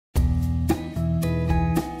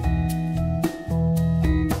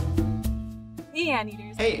Hey,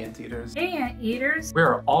 Anteaters. Hey, Anteaters. Hey, Anteaters. We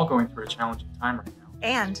are all going through a challenging time right now.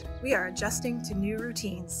 And we are adjusting to new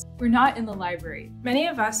routines. We're not in the library. Many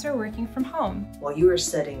of us are working from home. While you are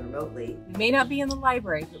studying remotely, We may not be in the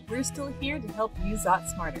library, but we're still here to help you Zot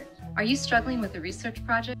smarter. Are you struggling with a research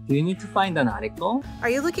project? Do you need to find an article? Are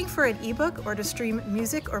you looking for an ebook or to stream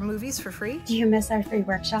music or movies for free? Do you miss our free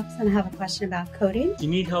workshops and have a question about coding? Do you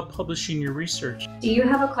need help publishing your research? Do you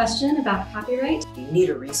have a question about copyright? do you need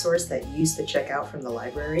a resource that you used to check out from the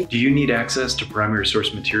library? Do you need access to primary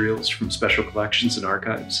source materials from special collections and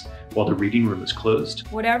archives while the reading room is closed?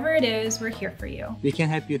 Whatever it is, we're here for you. We can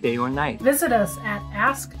help you day or night. Visit us at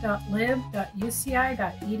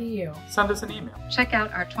ask.lib.uci.edu. Send us an email. Check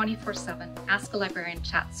out our 24/7 Ask a Librarian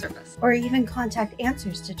chat service. Or even contact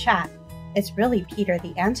Answers to Chat. It's really Peter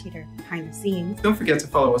the Anteater behind the scenes. Don't forget to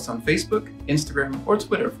follow us on Facebook, Instagram, or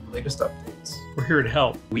Twitter for the latest updates. We're here to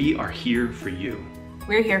help. We are here for you.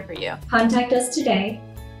 We're here for you. Contact us today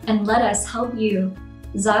and let us help you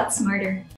Zot smarter.